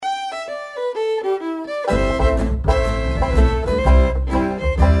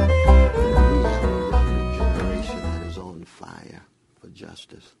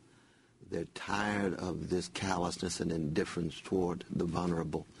this callousness and indifference toward the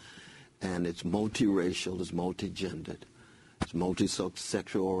vulnerable. And it's multiracial, it's multigendered, it's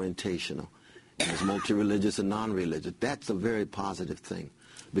multi-sexual orientational, and it's multi-religious and non-religious. That's a very positive thing,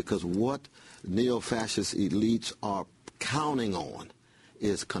 because what neo-fascist elites are counting on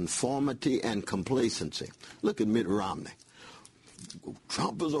is conformity and complacency. Look at Mitt Romney.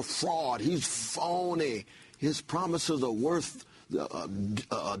 Trump is a fraud. He's phony. His promises are worth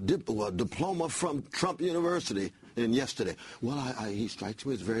a diploma from Trump University. And yesterday, well, he strikes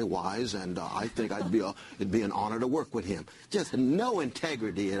me as very wise, and I think it'd be an honor to work with him. Just no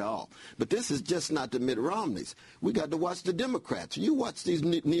integrity at all. But this is just not the Mitt Romneys. We got to watch the Democrats. You watch these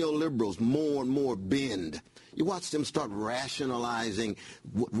neoliberals more and more bend. You watch them start rationalizing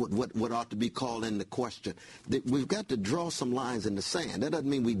what ought to be called into question. We've got to draw some lines in the sand. That doesn't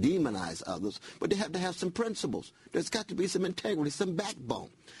mean we demonize others, but they have to have some principles. There's got to be some integrity, some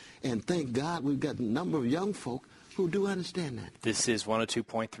backbone. And thank God we've got a number of young folk who do understand that. This is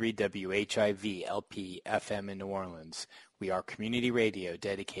 102.3 WHIV LP FM in New Orleans. We are community radio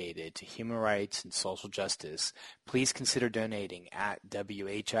dedicated to human rights and social justice. Please consider donating at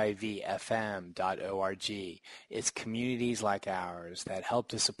WHIVFM.org. It's communities like ours that help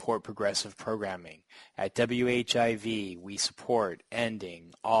to support progressive programming. At WHIV, we support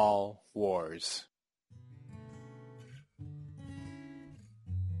ending all wars.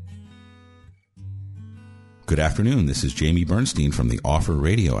 Good afternoon. This is Jamie Bernstein from the Offer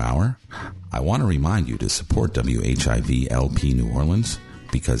Radio Hour. I want to remind you to support WHIV LP New Orleans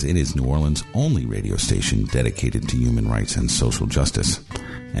because it is New Orleans' only radio station dedicated to human rights and social justice.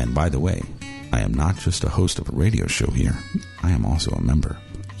 And by the way, I am not just a host of a radio show here. I am also a member.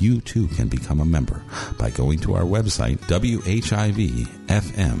 You too can become a member by going to our website, WHIVFM.org,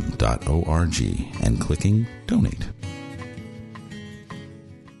 and clicking Donate.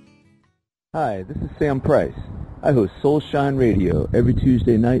 Hi, this is Sam Price. I host Soulshine Radio every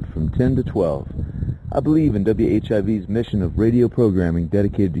Tuesday night from 10 to 12. I believe in WHIV's mission of radio programming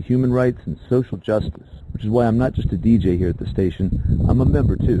dedicated to human rights and social justice, which is why I'm not just a DJ here at the station, I'm a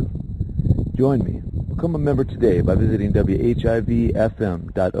member too. Join me. Become a member today by visiting WHIVFM.org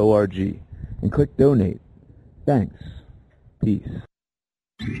and click Donate. Thanks. Peace.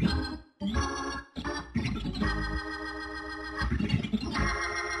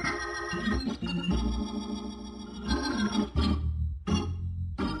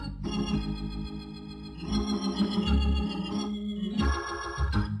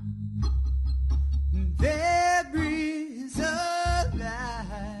 There is a light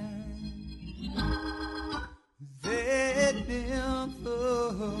that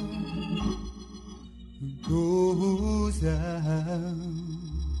never goes out.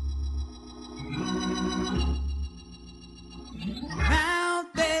 Now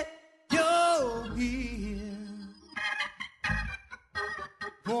that you're here,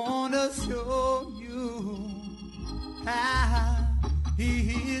 wanna show you how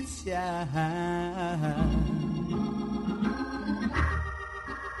it shines.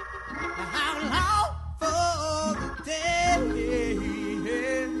 How long for the day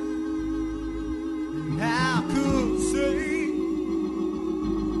I could say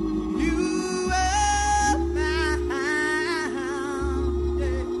you were mine,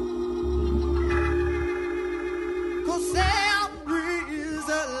 yeah. 'Cause there is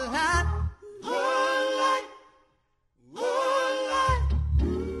a light,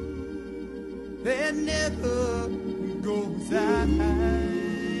 that never goes out.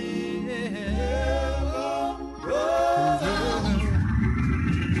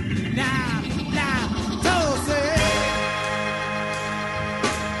 Now, don't say,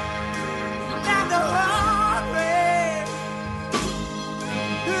 now the hard way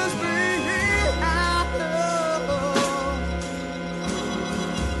is behind us.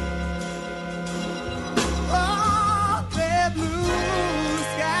 Oh, that blue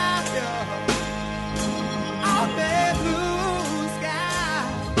sky, oh, that blue sky,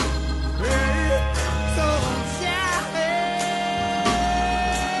 so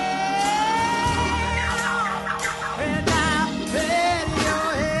and now in your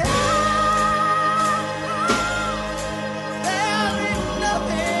head, there is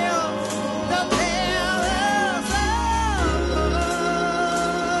nothing else.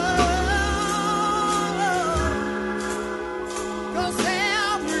 'Cause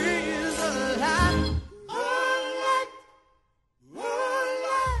there is a light,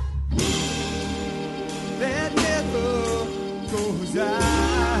 that never goes out.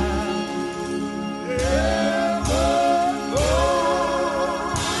 Never goes out.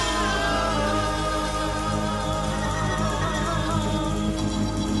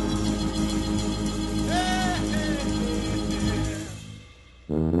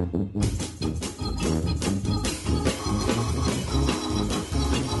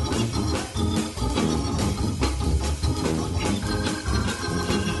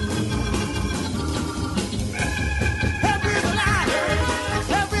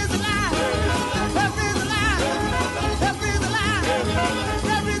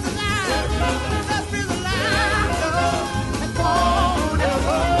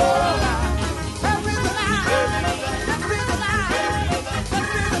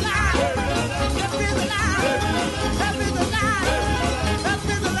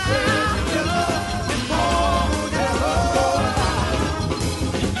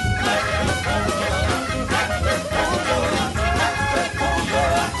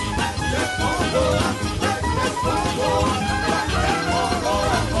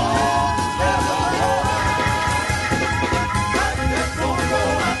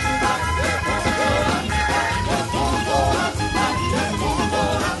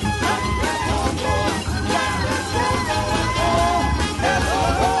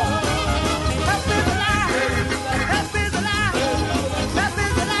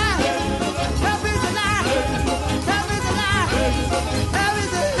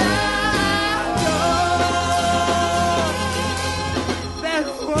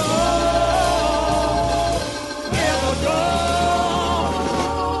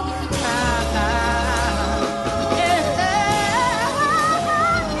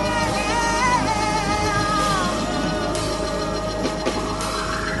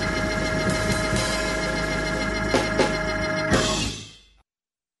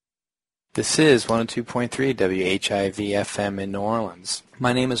 This is 102.3 WHIV-FM in New Orleans.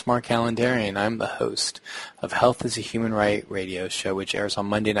 My name is Mark Allandarian. I'm the host of Health is a Human Right radio show, which airs on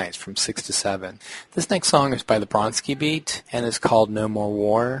Monday nights from 6 to 7. This next song is by the Bronski Beat and is called No More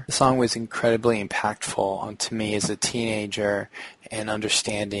War. The song was incredibly impactful to me as a teenager and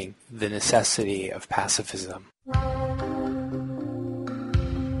understanding the necessity of pacifism.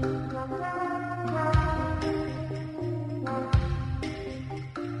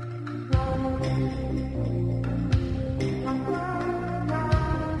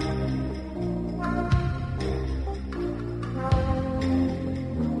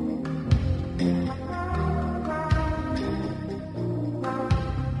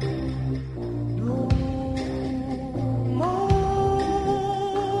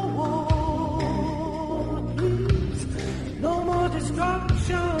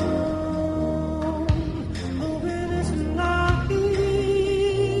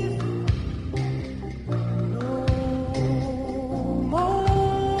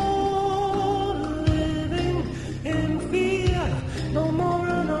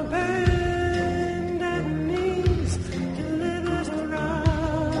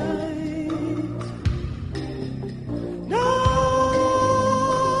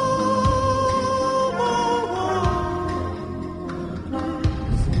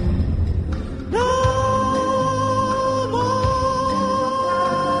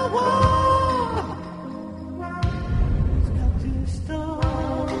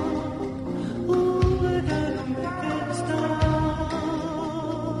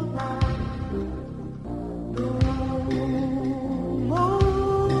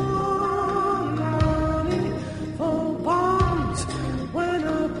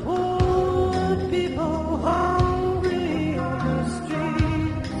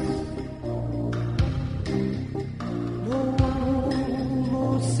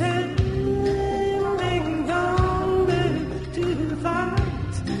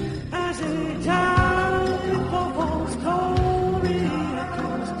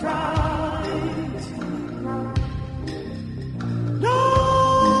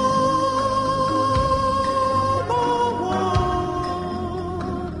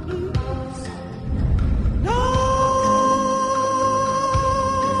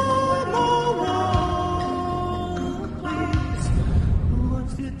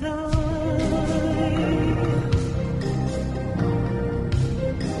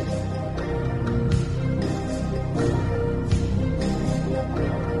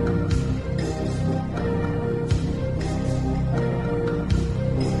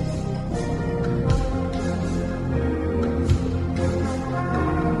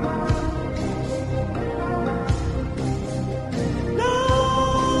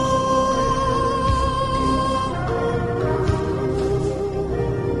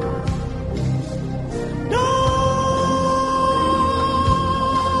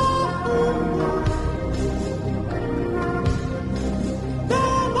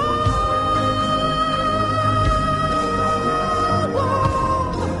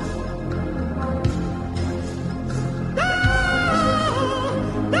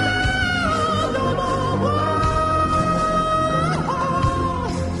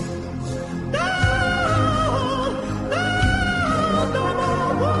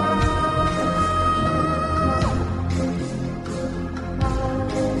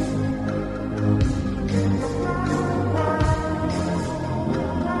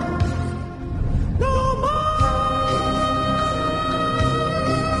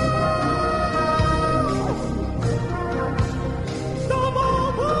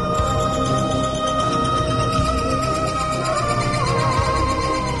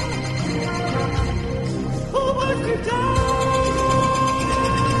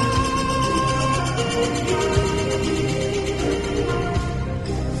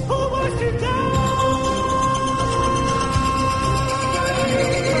 whiskey down.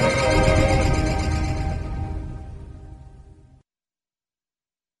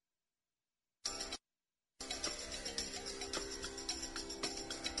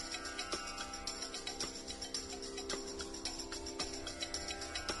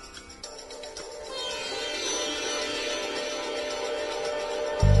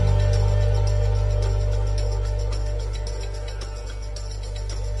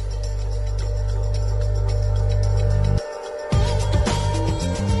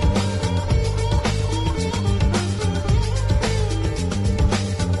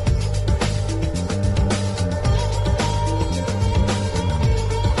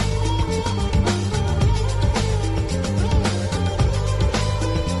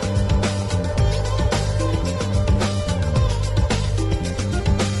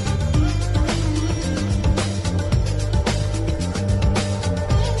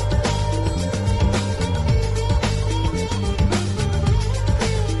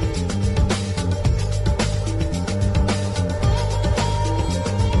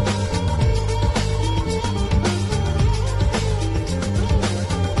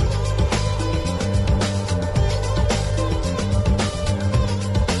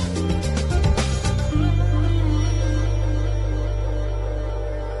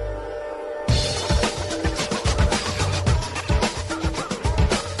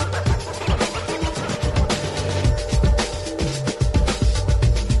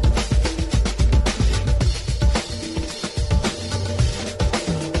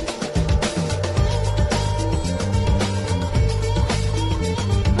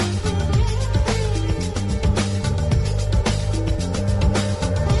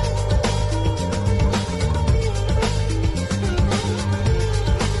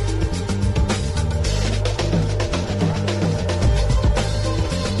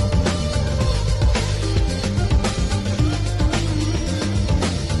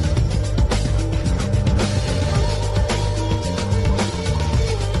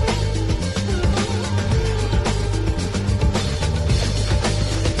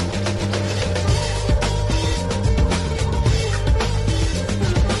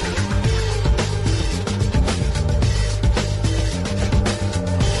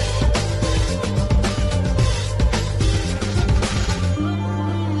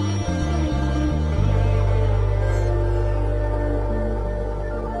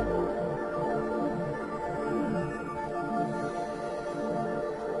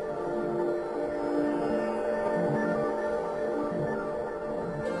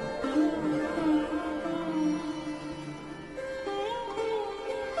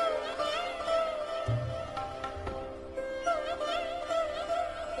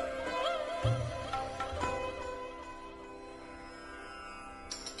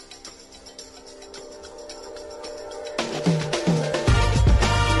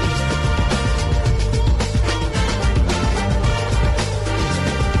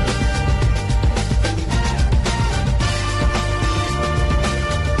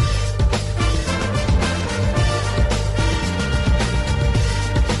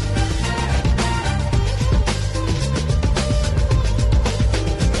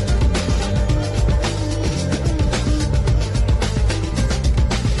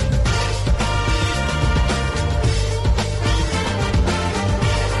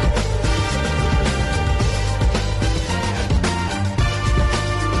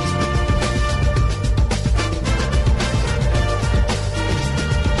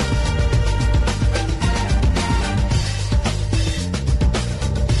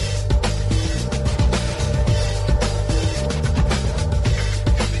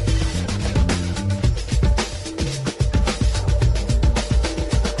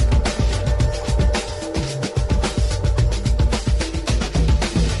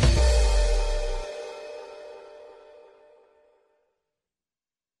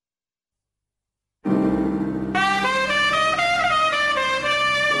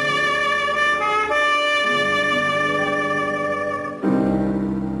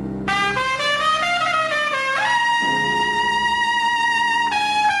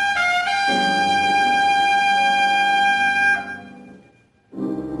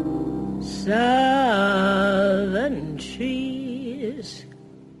 Southern trees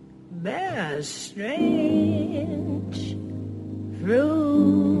bear strange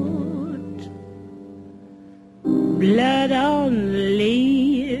fruit, blood on the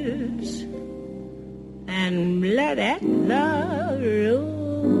leaves and blood at the root,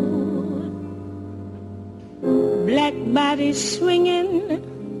 black bodies swinging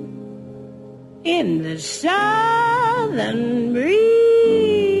in the southern breeze.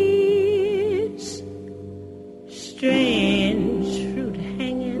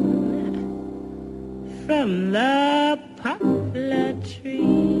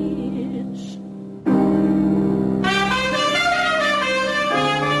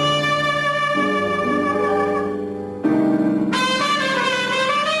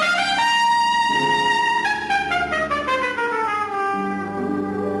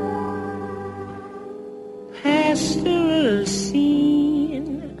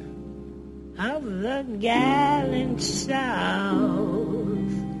 the gallant South,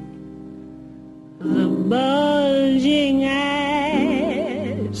 the bulging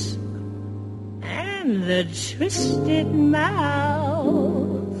eyes and the twisted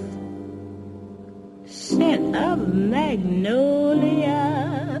mouth, scent of magnolia,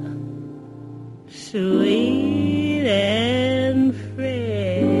 sweet and fresh.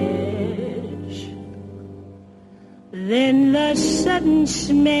 Then the sudden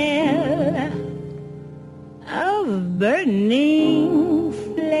smell of burning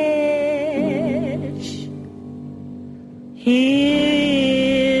flesh.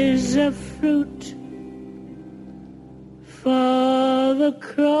 Here is a fruit for the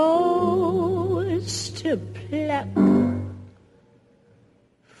crows to pluck,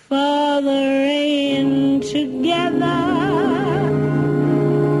 for the rain to gather,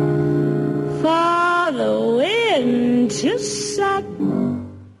 for the wind to suck,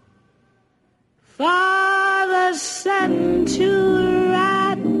 for the sun to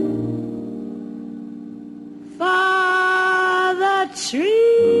rot, for the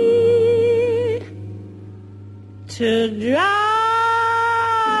tree to drop.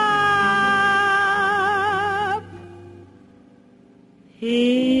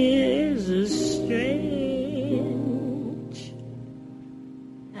 Here's a strange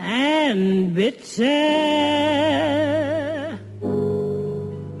and bitter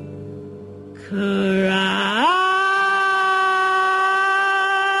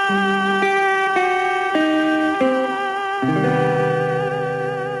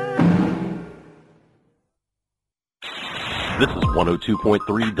This is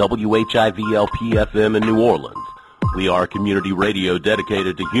 102.3 WHIV-LP-FM in New Orleans. We are a community radio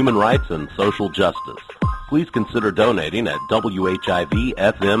dedicated to human rights and social justice. Please consider donating at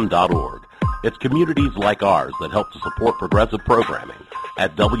WHIVFM.org. It's communities like ours that help to support progressive programming.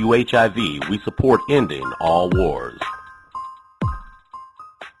 At WHIV, we support ending all wars.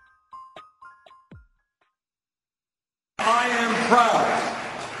 I am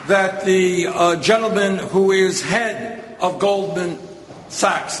proud that the gentleman who is head of Goldman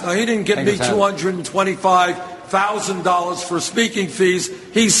Sachs, now he didn't give me $225,000 for speaking fees.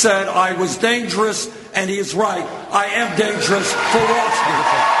 He said I was dangerous, and he is right. I am dangerous for Wall Street.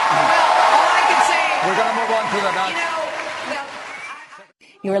 All I can say, we're going to move on to the next.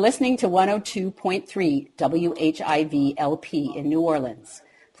 You are listening to 102.3 WHIV-LP in New Orleans.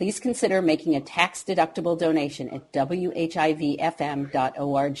 Please consider making a tax-deductible donation at WHIVFM.org.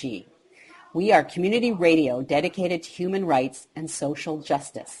 We are community radio dedicated to human rights and social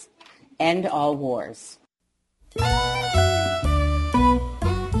justice. End all wars.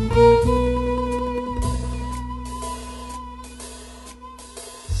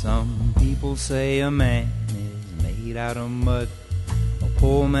 Some people say a man is made out of mud. A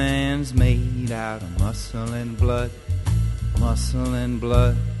poor man's made out of muscle and blood. Muscle and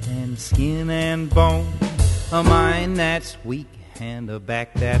blood and skin and bone. A mind that's weak and a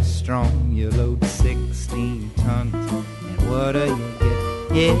back that's strong. You load 16 tons and what do you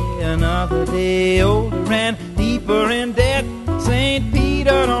get? Yeah, another day older and deeper in debt. St.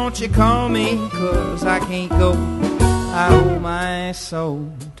 Peter, don't you call me, 'cause I can't go. I owe my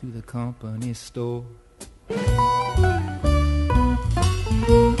soul to the company store.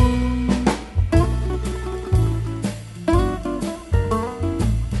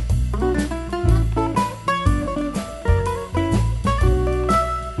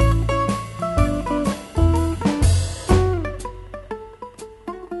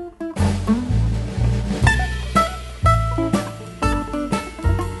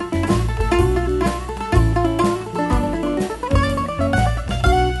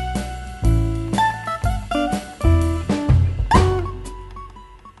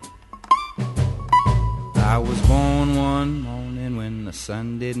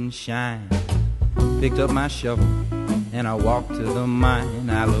 Sun didn't shine. Picked up my shovel and I walked to the mine.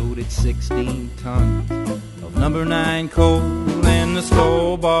 I loaded 16 tons of number 9 coal, and the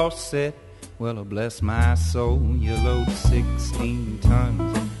store boss said, well, bless my soul, you load 16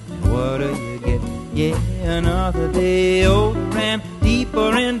 tons and what do you get? Yeah, another day older and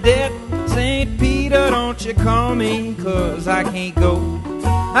deeper in debt. St. Peter, don't you call me, 'cause I can't go.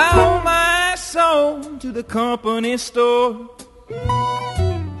 I owe my soul to the company store.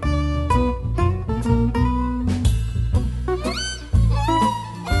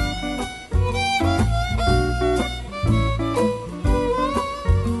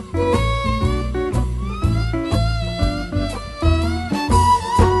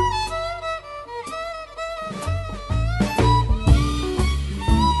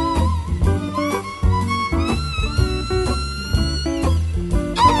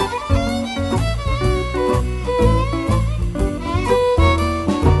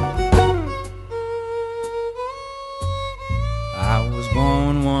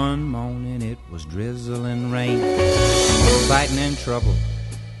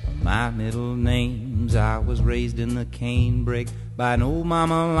 My middle name's I was raised in the canebrake by an old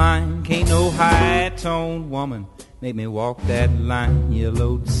mama line. Can't no high-toned woman make me walk that line. You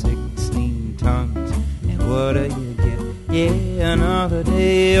load 16 tons, and what do you get? Yeah, another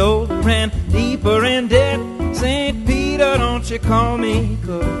day older and deeper in debt. St. Peter, don't you call me,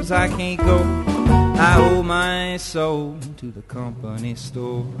 'cause I can't go. I owe my soul to the company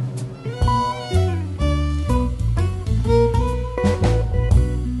store.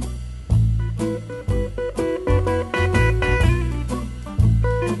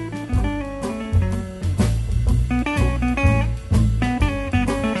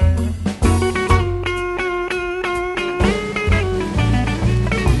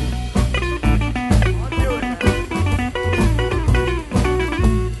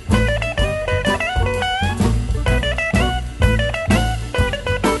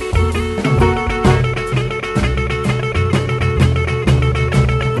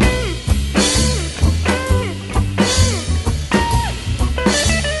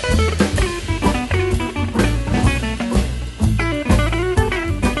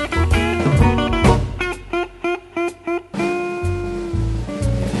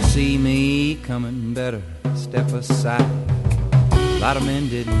 Step aside. A lot of men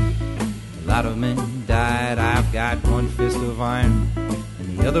didn't, a lot of men died. I've got one fist of iron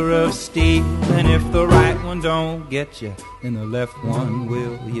and the other of steel, and if the right one don't get you, then the left one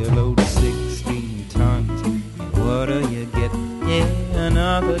will. You load 16 tons, and what do you get? Yeah,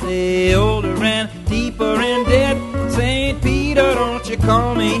 another day older and deeper in debt. St. Peter, don't you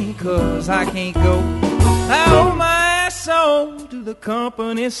call me, 'cause I can't go. I owe my soul to the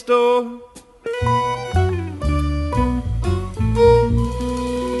company store.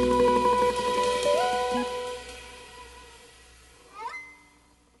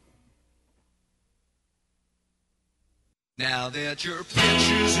 Now that your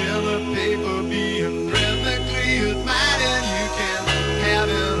picture's in the paper being rhythmically admired, you can have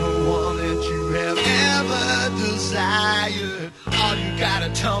any one that you have ever desired. All you gotta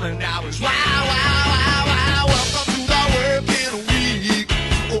tell me now is wow, wow, wow, wow. Welcome to the working week.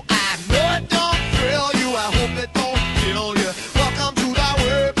 Oh, I know it don't thrill you. I hope it don't kill you. Welcome to the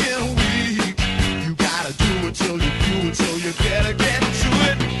working week. You gotta do it till you do it, so you better get to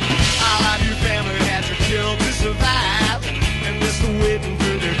it. All of your family had to kill to survive. Waiting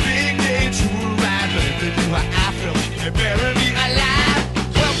for their big day to arrive, but if they knew how I felt, they better be alive.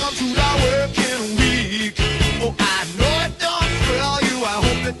 Welcome to the working week. Oh, I know it don't thrill you. I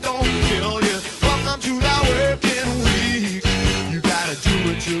hope it don't kill you. Welcome to the working week. You gotta do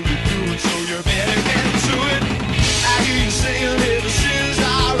it till you do it, so you better get to it. I hear you saying that this is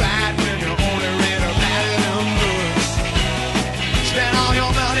alright when you only read about it in books. Spend all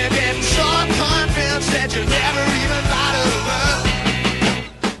your money getting so convinced that you never even thought of us.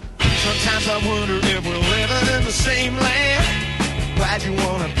 Sometimes I wonder if we're living in the same land. Why'd you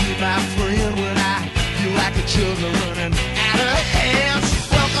wanna be my friend when I feel like the children running out of hands?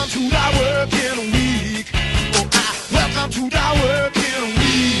 Welcome to the working week. Oh, welcome to the working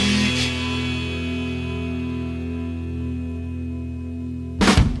week.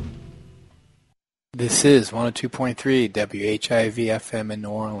 This is 102.3 WHIV-FM in New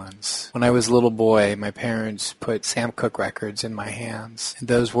Orleans. When I was a little boy, my parents put Sam Cooke records in my hands. And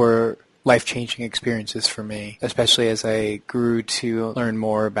those were life-changing experiences for me, especially as I grew to learn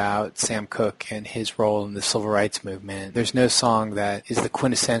more about Sam Cooke and his role in the civil rights movement. There's no song that is the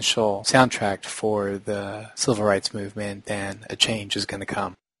quintessential soundtrack for the civil rights movement than A Change Is Gonna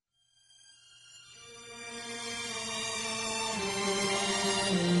Come.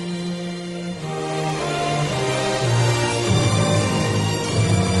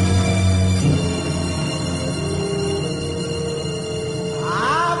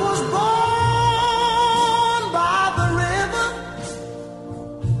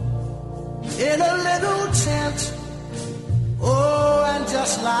 In a little tent, oh, and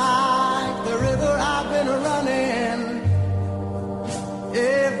just like the river I've been running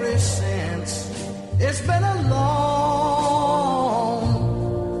ever since. It's been a long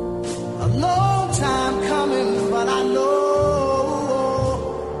time coming, but I know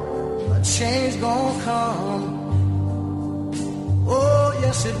a change gonna come. Oh,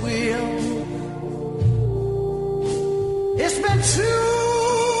 yes it will. It's been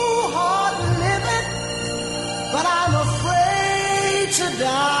too hard living, but I'm afraid to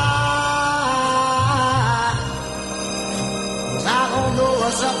die, 'cause I don't know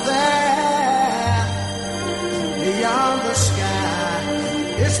what's up there beyond the sky.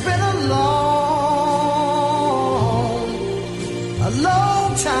 It's been a long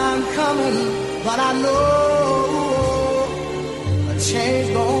time coming, but I know a change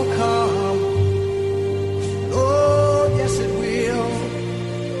gonna come. Oh, yes it will.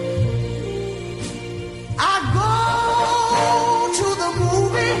 I go to the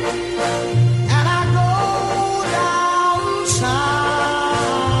movie and I go downtown.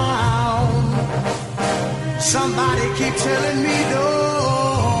 Somebody keep telling me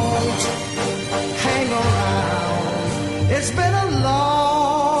don't hang around. It's been a long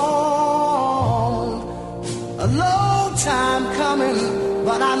time coming,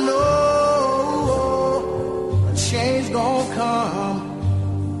 but I know a change gonna come.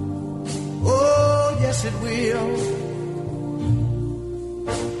 Oh, yes it will.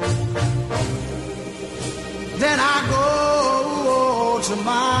 Then I go to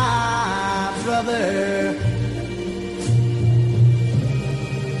my brother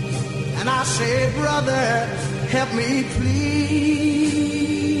and I say, brother, help me please.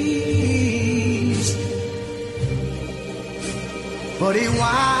 But he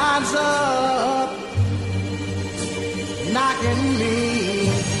winds up knocking me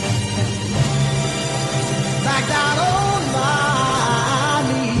back down on my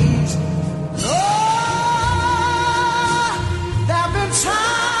knees. Oh, there've been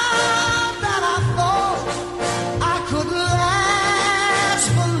times that I thought I could last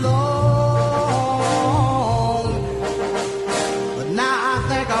for long, but now I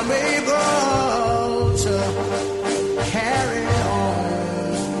think I'm able to carry on.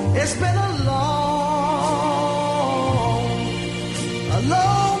 It's been a long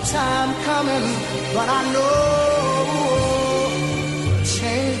time coming, but I know a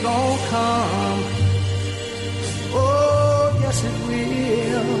change gon' come. Oh, yes it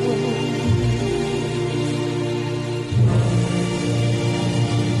will.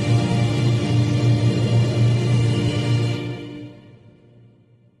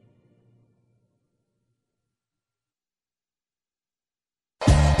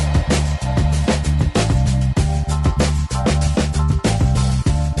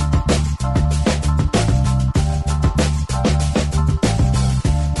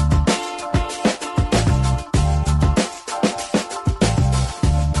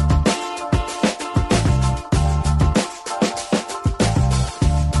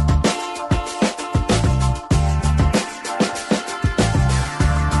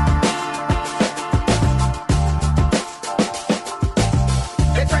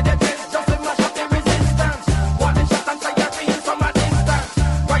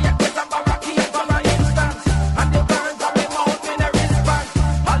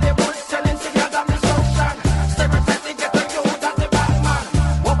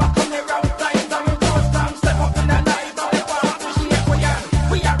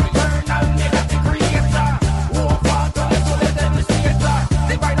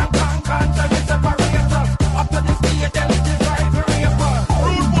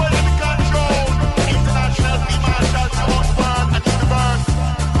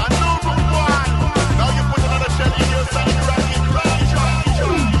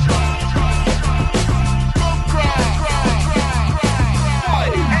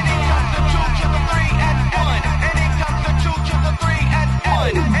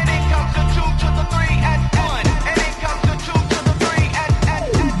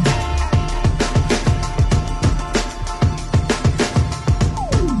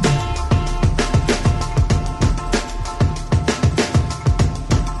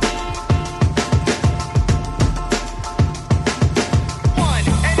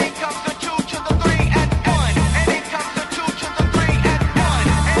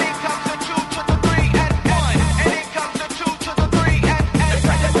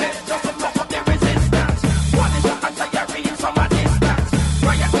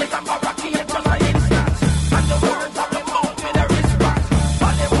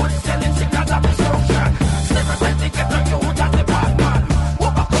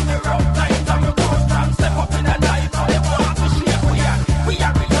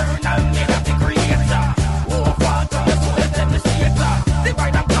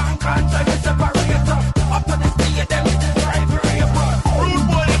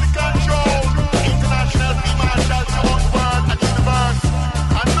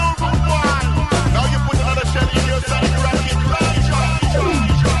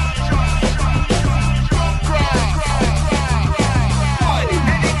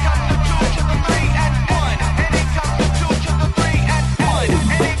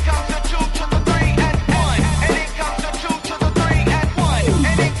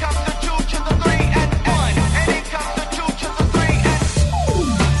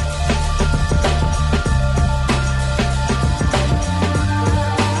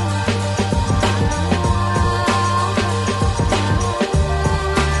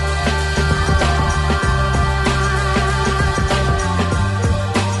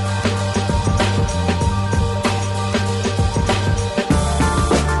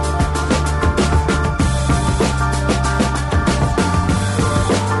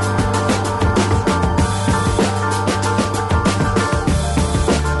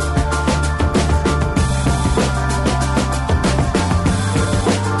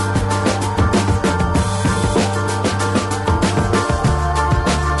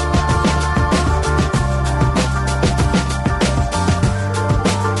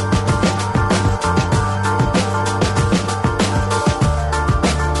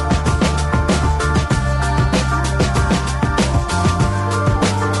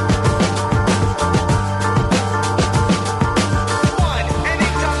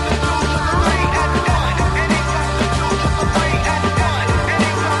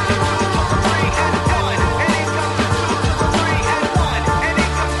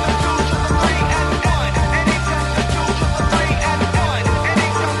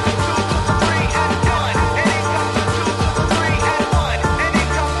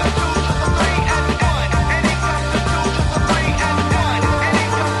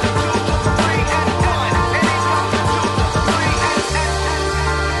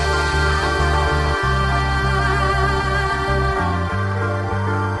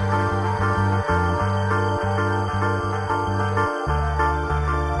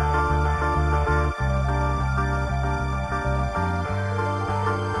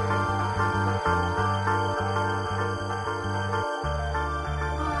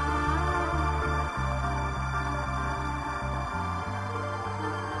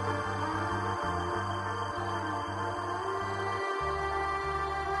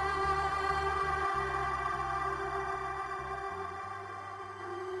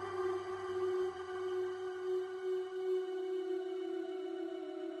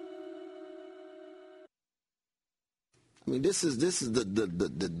 I mean, this is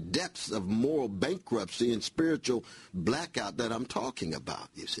the depths of moral bankruptcy and spiritual blackout that I'm talking about,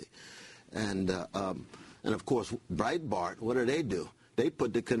 you see. And of course, Breitbart, what do? They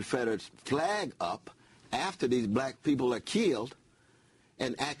put the Confederate flag up after these black people are killed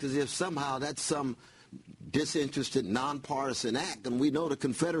and act as if somehow that's some disinterested, nonpartisan act. And we know the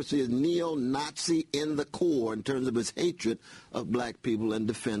Confederacy is neo-Nazi in the core in terms of its hatred of black people and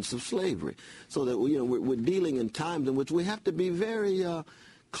defense of slavery. So that, we're dealing in times in which we have to be very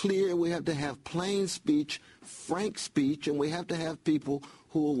clear. We have to have plain speech, frank speech, and we have to have people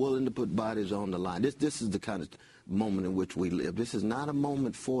who are willing to put bodies on the line. This is the kind of moment in which we live. This is not a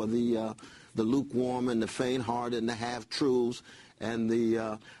moment for the lukewarm and the faint-hearted and the half-truths and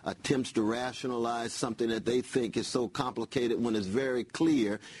the attempts to rationalize something that they think is so complicated when it's very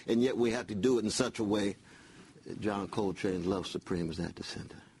clear, and yet we have to do it in such a way. John Coltrane's Love Supreme is at the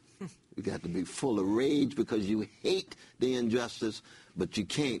center. You got to be full of rage because you hate the injustice, but you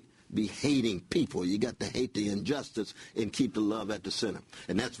can't be hating people. You got to hate the injustice and keep the love at the center.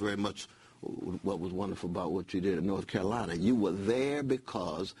 And that's very much what was wonderful about what you did in North Carolina. You were there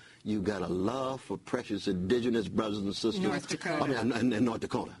because you got a love for precious indigenous brothers and sisters. North Dakota. In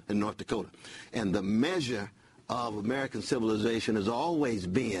North Dakota. And the measure of American civilization has always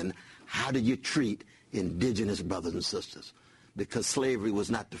been, how do you treat indigenous brothers and sisters? Because slavery was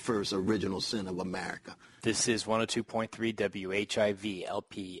not the first original sin of America. This is 102.3 WHIV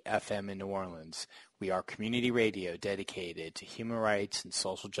LP FM in New Orleans. We are community radio dedicated to human rights and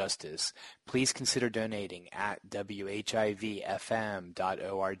social justice. Please consider donating at WHIVFM.org.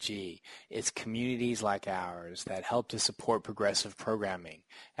 It's communities like ours that help to support progressive programming.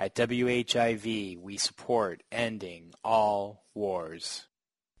 At WHIV, we support ending all wars.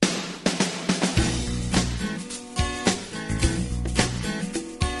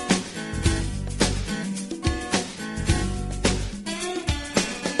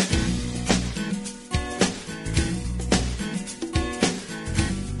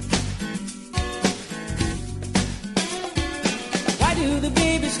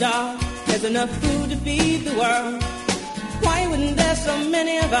 There's enough food to feed the world. Why wouldn't there so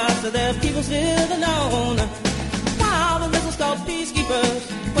many of us so there are people still alone? Why are the missiles called peacekeepers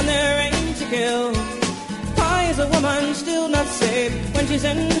when they're aimed to kill? Why is a woman still not safe when she's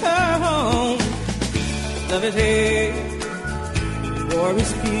in her home? Love is hate, war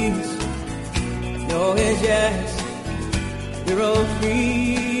is peace. No is yes, we're all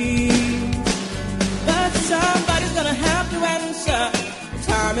free. But somebody's gonna have to answer.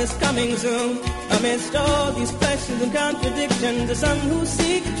 Time is coming soon. Amidst all these questions and contradictions, there's some who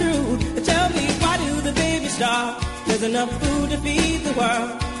seek the truth. Tell me, why do the babies starve? There's enough food to feed the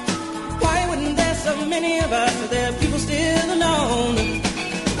world. Why wouldn't there so many of us so there are people still alone?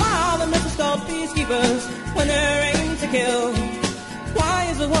 Why are the missiles called peacekeepers when they're aimed to kill? Why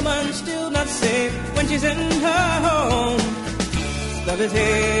is a woman still not safe when she's in her home? Love is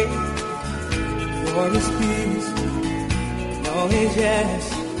hate, war is peace. All is yes,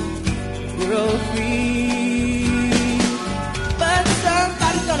 we're all free. But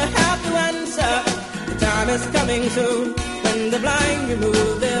somebody's gonna have to answer. The time is coming soon when the blind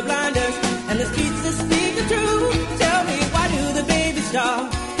remove their blinders and the streets that speak the truth. Tell me, why do the babies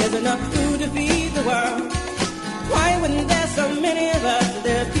starve? There's enough food to feed the world. Why wouldn't there so many of us so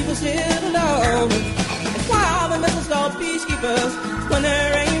there are people still alone? And why are the missiles called peacekeepers when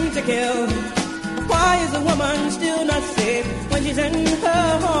they're aimed to kill? Why is a woman still not safe when she's in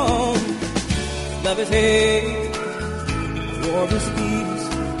her home? Love is hate, war is peace.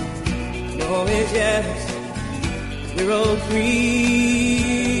 No is yes, we're all free.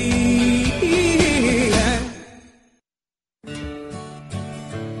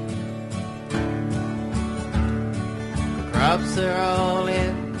 The crops are all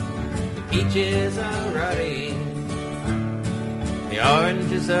in, the peaches are rotting. The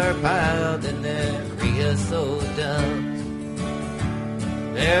oranges are piled in their creosote dumps.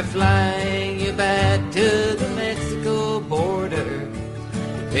 They're flying you back to the Mexico border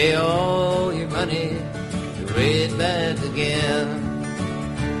to pay all your money to raid back again.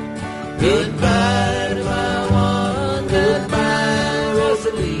 Goodbye to my one, goodbye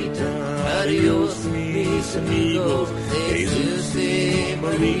Rosalita. Adios, mis amigos, Jesus de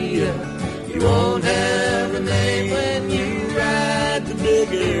Maria. You won't have a name when you ride the big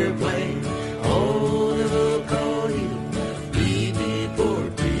airplane. Oh, they'll call you Bibi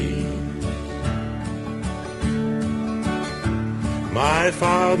Porty. My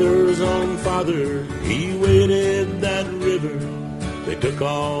father's own father, he waded that river. They took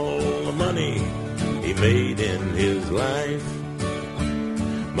all the money he made in his life.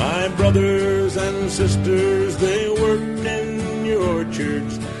 My my brothers and sisters, they worked in your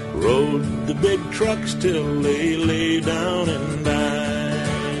orchards, rode the big trucks till they lay down and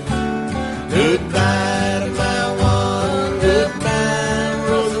died. Goodbye to my one, goodbye,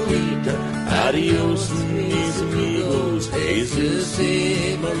 Rosalita. Adios, mis amigos, Jesus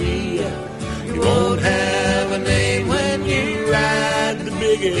y Maria. You won't have a name when you ride the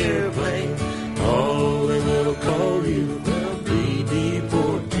big airplane. All they will call you will be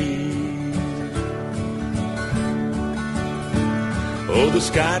deportees. Oh, the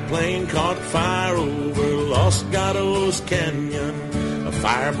sky plane caught fire over Los Gatos Canyon, a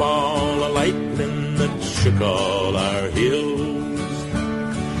fireball of lightning that shook all our hills.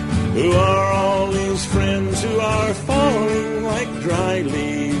 Who are all these friends who are falling like dry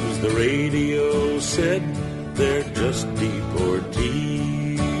leaves? The radio said they're just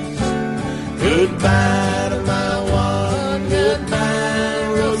deportees. Goodbye to my one, goodbye,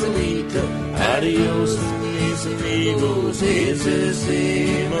 Rosalita. Adios, mis amigos, Jesus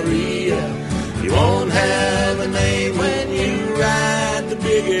y Maria. You won't have a name when you ride the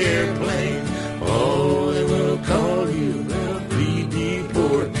big airplane. Oh, they will call you, they'll be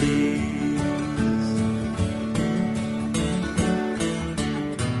deportees.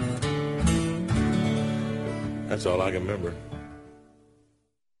 That's all I can remember.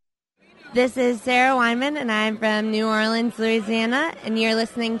 This is Sarah Wyman, and I'm from New Orleans, Louisiana, and you're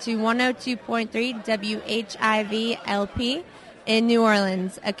listening to 102.3 WHIV LP in New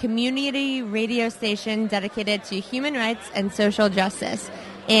Orleans, a community radio station dedicated to human rights and social justice.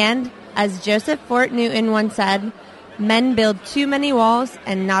 And, as Joseph Fort Newton once said, men build too many walls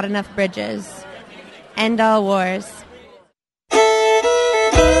and not enough bridges. End all wars.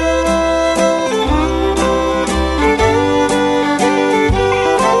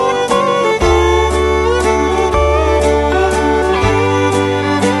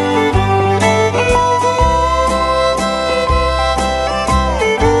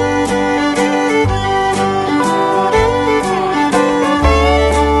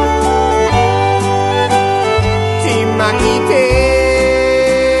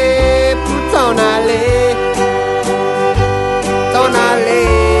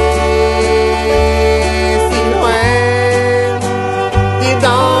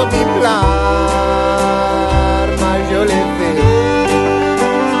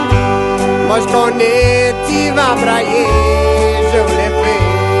 Moi je connais, tu vas brailler, je l'ai fait.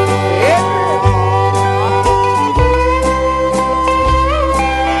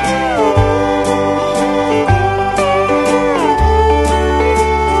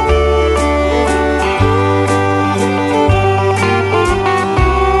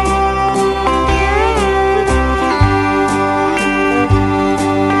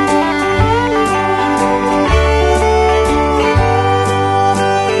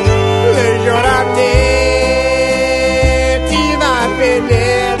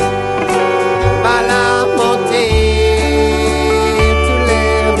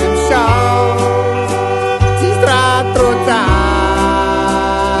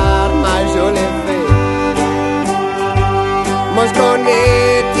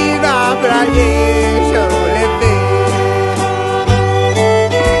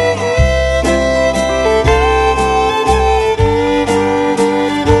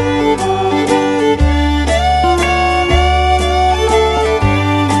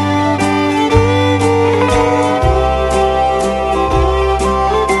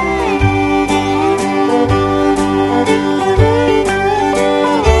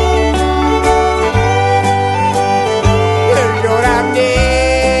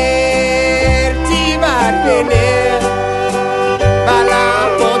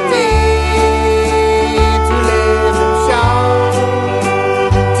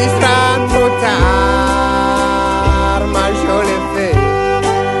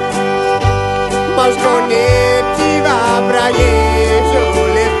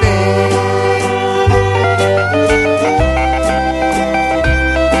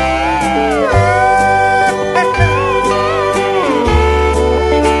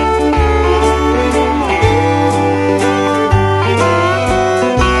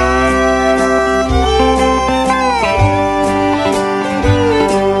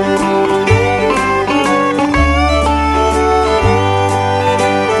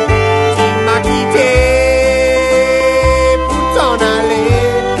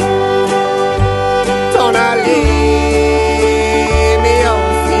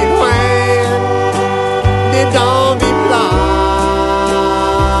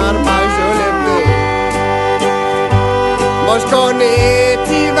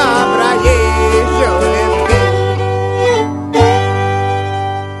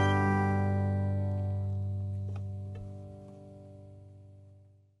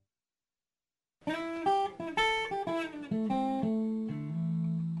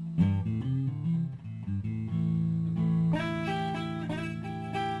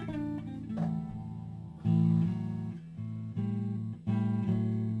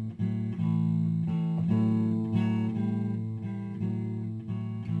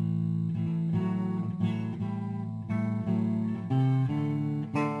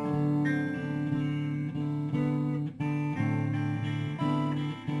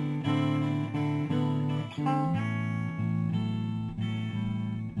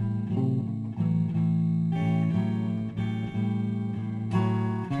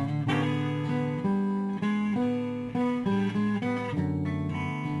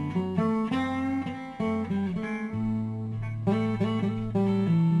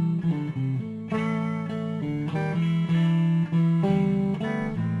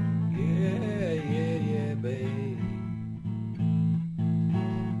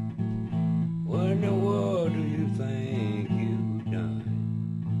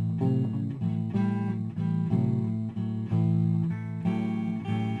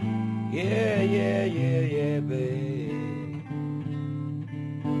 Yeah, yeah, yeah, yeah, babe.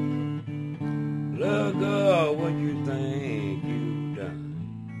 Look up what you think you've done.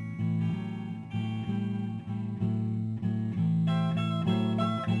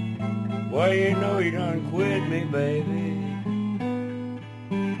 Well, you know you done quit me, baby.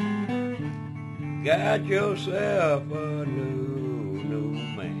 Got yourself a new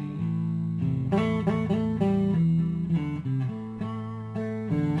man.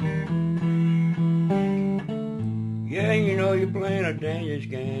 Yeah, you know you're playing a dangerous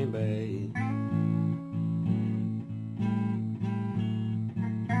game, babe.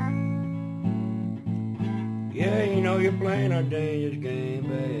 Yeah, you know you're playing a dangerous game,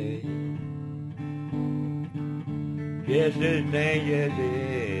 babe. Just as dangerous as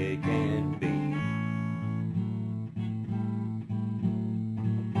it can be.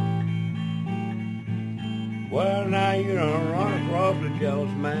 Well, now you done run across the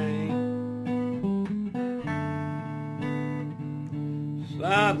jealous man.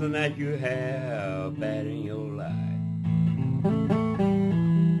 Something that you have bad in your life.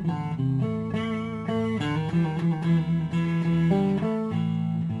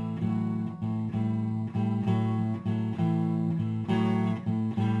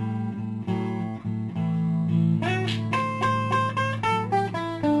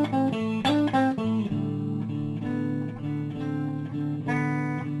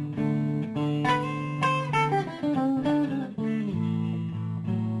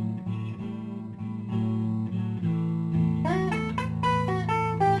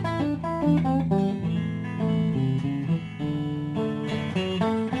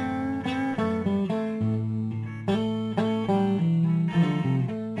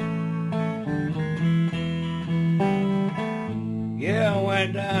 Yeah, I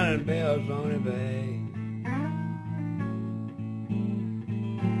went down in Belzoni Bay.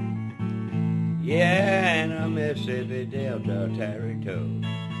 Yeah, and a Mississippi Delta Territory.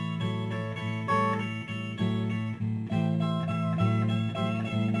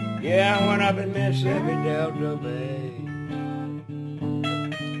 Yeah, I went up in Mississippi Delta Bay.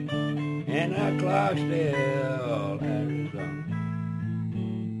 And I Clarksdale, Arizona.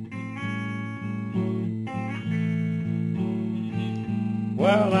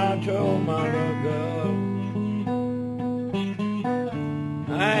 Well, I told my little girl,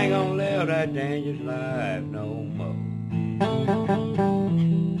 I ain't gonna live that dangerous life no more.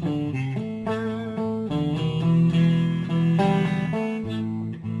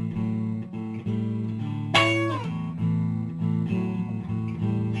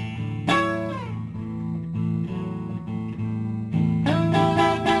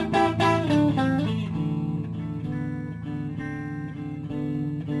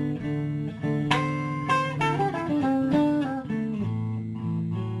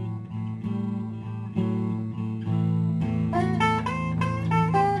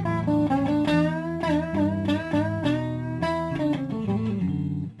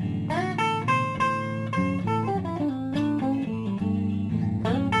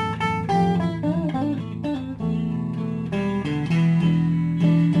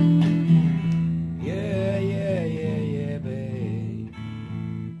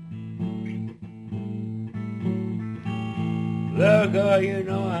 Look, girl, you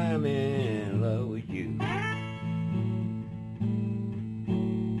know I'm in love with you.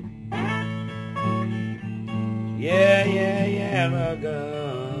 Yeah, yeah, yeah, look,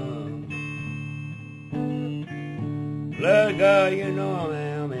 look, girl, you know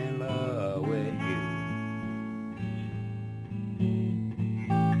I'm in love with you.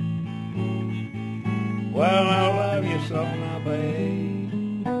 Well, I love you so now, babe.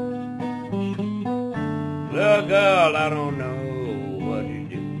 Look, girl, I don't know what to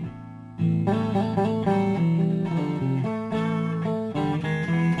do.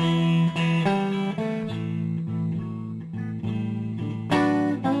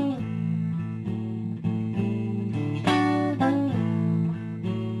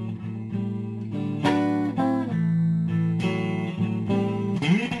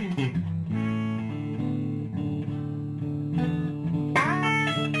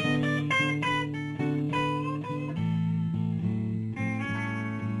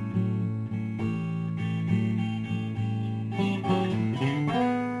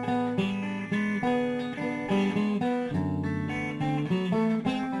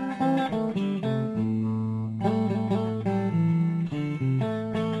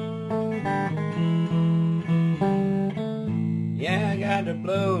 Yeah, I got the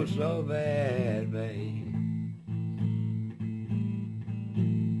blues so bad, babe.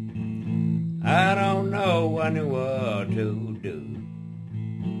 I don't know what in the world to do.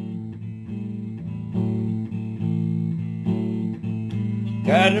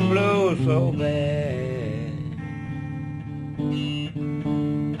 got the blues so bad.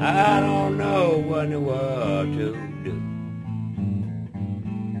 I don't know what in the world to do.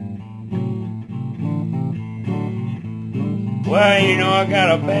 Well, you know, I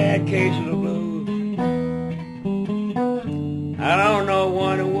got a bad case of the blues. I don't know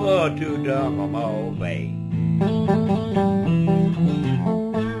what in the world to do on my old baby.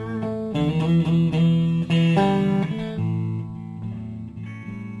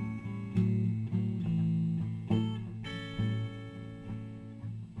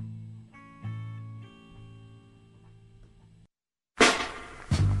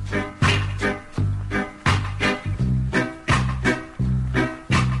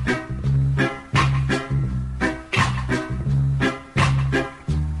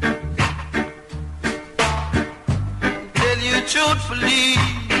 Truthfully,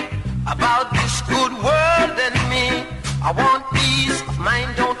 about this good world and me, I want peace of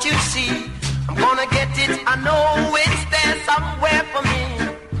mind, don't you see? I'm gonna get it, I know it's there somewhere for me.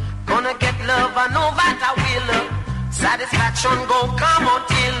 Gonna get love, I know that I will. Satisfaction gon' come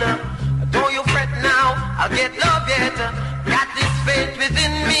until. Don't you fret now, I'll get love yet. Got this faith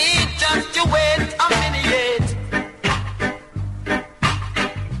within me, just you wait a minute.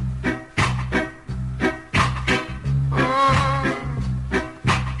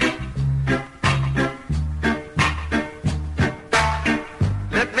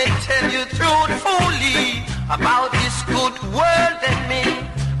 About this good world and me,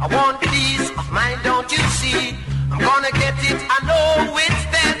 I want peace of mind, don't you see? I'm gonna get it, I know it's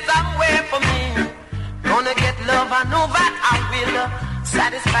there somewhere for me. Gonna get love, I know that I will.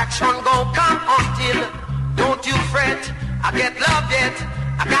 Satisfaction gon' come until. Don't you fret, I get love yet.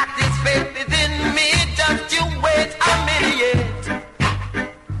 I got this faith within me, just you wait a minute.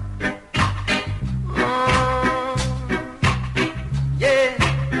 Yeah,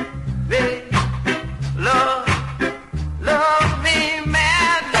 babe. Love me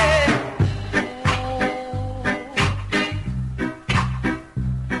madly.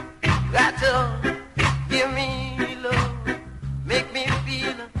 Got to give me love, make me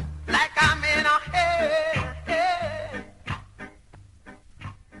feel like I'm in a head.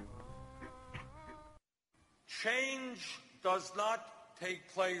 Change does not take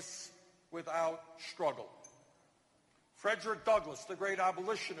place without struggle. Frederick Douglass, the great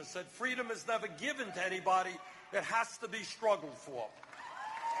abolitionist, said freedom is never given to anybody. It has to be struggled for.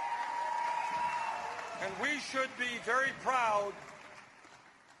 And we should be very proud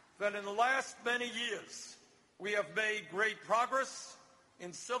that in the last many years, we have made great progress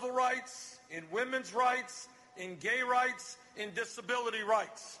in civil rights, in women's rights, in gay rights, in disability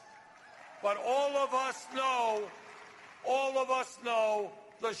rights. But all of us know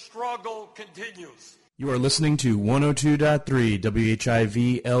the struggle continues. You are listening to 102.3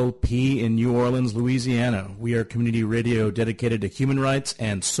 WHIV LP in New Orleans, Louisiana. We are community radio dedicated to human rights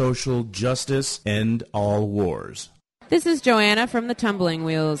and social justice. End all wars. This is Joanna from the Tumbling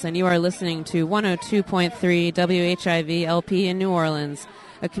Wheels, and you are listening to 102.3 WHIV LP in New Orleans,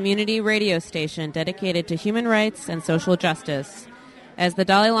 a community radio station dedicated to human rights and social justice. As the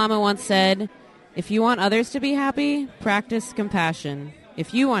Dalai Lama once said, if you want others to be happy, practice compassion.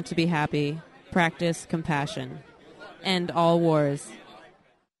 If you want to be happy, practice compassion. End all wars.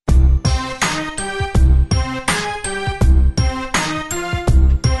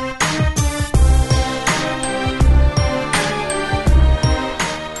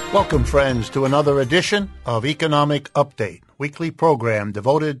 Welcome, friends, to another edition of Economic Update, weekly program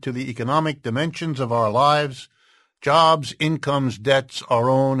devoted to the economic dimensions of our lives, jobs, incomes, debts, our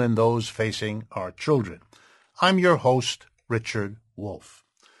own and those facing our children. I'm your host, Richard Wolff.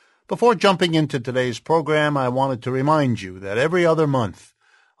 Before jumping into today's program, I wanted to remind you that every other month,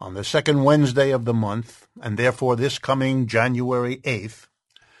 on the second Wednesday of the month, and therefore this coming January 8th,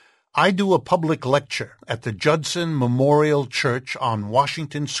 I do a public lecture at the Judson Memorial Church on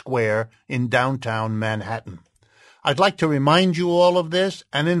Washington Square in downtown Manhattan. I'd like to remind you all of this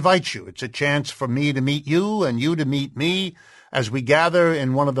and invite you. It's a chance for me to meet you and you to meet me as we gather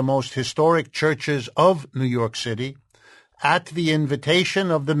in one of the most historic churches of New York City at the invitation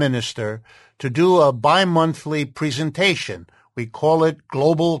of the minister to do a bi-monthly presentation. We call it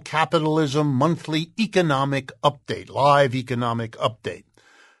Global Capitalism Monthly Economic Update, Live Economic Update.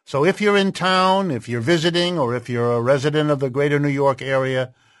 So if you're in town, if you're visiting, or if you're a resident of the greater New York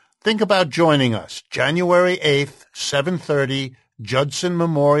area, think about joining us. January 8th, 7:30, Judson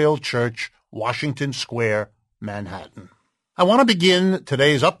Memorial Church, Washington Square, Manhattan. I want to begin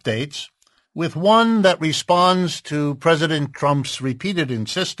today's updates with one that responds to President Trump's repeated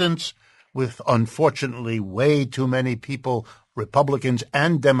insistence, with unfortunately way too many people Republicans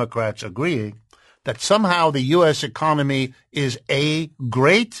and Democrats agreeing, that somehow the U.S. economy is A,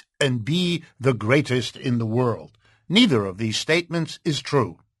 great, and B, the greatest in the world. Neither of these statements is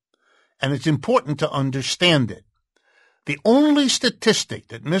true, and it's important to understand it. The only statistic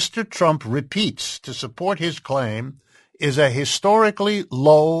that Mr. Trump repeats to support his claim is a historically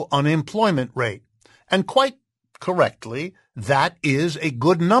low unemployment rate, and quite correctly, that is a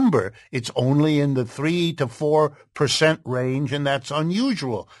good number. It's only in the 3 to 4% range, and that's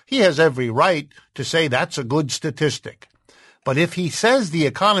unusual. He has every right to say that's a good statistic. But if he says the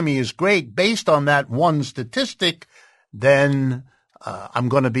economy is great based on that one statistic, then I'm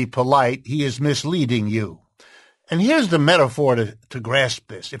going to be polite. He is misleading you. And here's the metaphor to grasp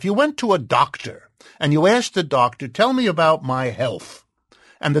this. If you went to a doctor and you asked the doctor, tell me about my health,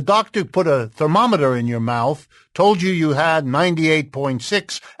 and the doctor put a thermometer in your mouth, told you had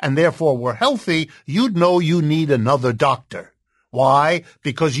 98.6 and therefore were healthy, you'd know you need another doctor. Why?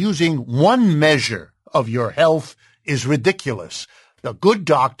 Because using one measure of your health is ridiculous. The good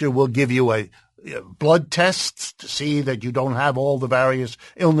doctor will give you a blood tests to see that you don't have all the various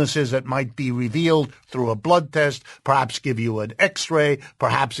illnesses that might be revealed through a blood test, perhaps give you an X-ray,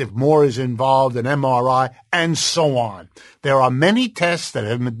 perhaps if more is involved, an MRI, and so on. There are many tests that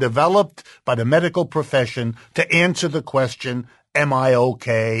have been developed by the medical profession to answer the question, am I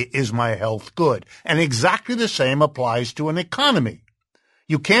okay? Is my health good? And exactly the same applies to an economy.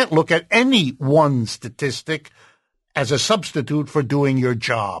 You can't look at any one statistic as a substitute for doing your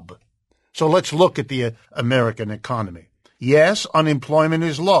job. So let's look at the American economy. Yes, unemployment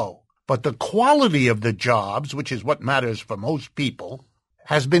is low, but the quality of the jobs, which is what matters for most people,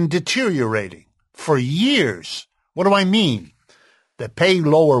 has been deteriorating for years. What do I mean? They pay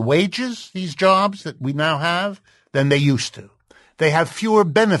lower wages, these jobs that we now have, than they used to. They have fewer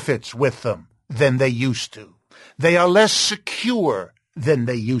benefits with them than they used to. They are less secure than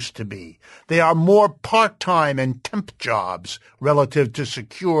they used to be. They are more part-time and temp jobs relative to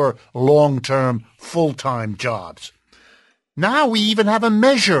secure long-term full-time jobs. Now we even have a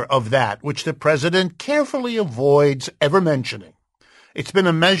measure of that, which the president carefully avoids ever mentioning. It's been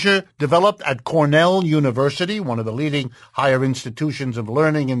a measure developed at Cornell University, one of the leading higher institutions of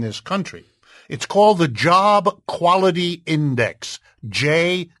learning in this country. It's called the Job Quality Index,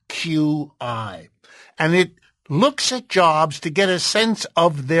 JQI, and it looks at jobs to get a sense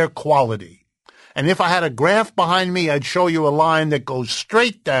of their quality. And if I had a graph behind me, I'd show you a line that goes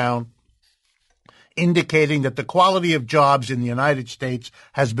straight down, indicating that the quality of jobs in the United States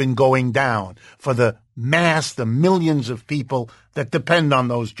has been going down for the mass, the millions of people that depend on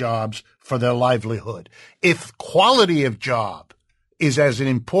those jobs for their livelihood. If quality of job is as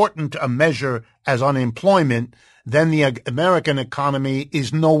important a measure as unemployment, then the American economy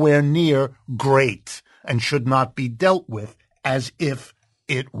is nowhere near great and should not be dealt with as if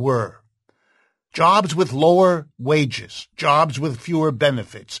it were. Jobs with lower wages, jobs with fewer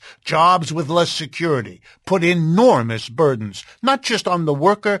benefits, jobs with less security put enormous burdens, not just on the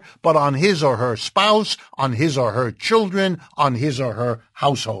worker, but on his or her spouse, on his or her children, on his or her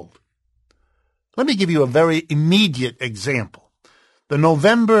household. Let me give you a very immediate example. The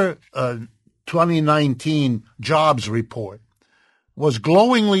November 2019 jobs report was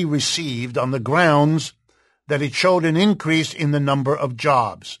glowingly received on the grounds that it showed an increase in the number of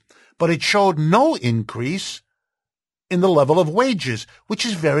jobs, but it showed no increase in the level of wages, which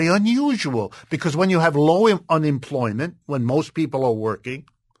is very unusual, because when you have low unemployment, when most people are working,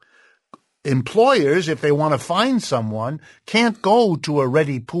 employers, if they want to find someone, can't go to a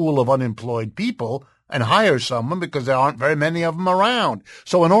ready pool of unemployed people and hire someone because there aren't very many of them around.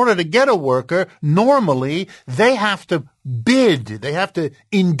 So in order to get a worker, normally they have to bid. They have to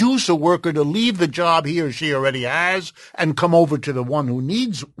induce a worker to leave the job he or she already has and come over to the one who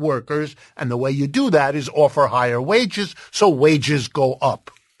needs workers. And the way you do that is offer higher wages, so wages go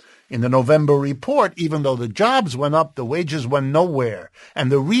up. In the November report, even though the jobs went up, the wages went nowhere.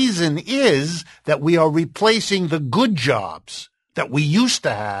 And the reason is that we are replacing the good jobs that we used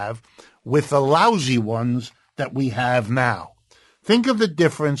to have with the lousy ones that we have now. Think of the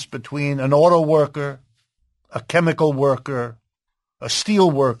difference between an auto worker, a chemical worker, a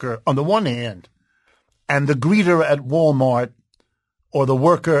steel worker on the one hand, and the greeter at Walmart or the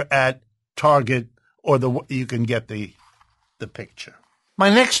worker at Target, or you can get the picture.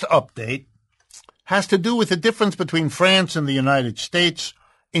 My next update has to do with the difference between France and the United States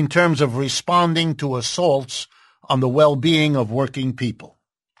in terms of responding to assaults on the well-being of working people.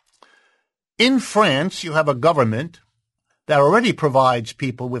 In France, you have a government that already provides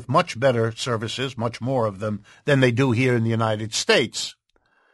people with much better services, much more of them, than they do here in the United States.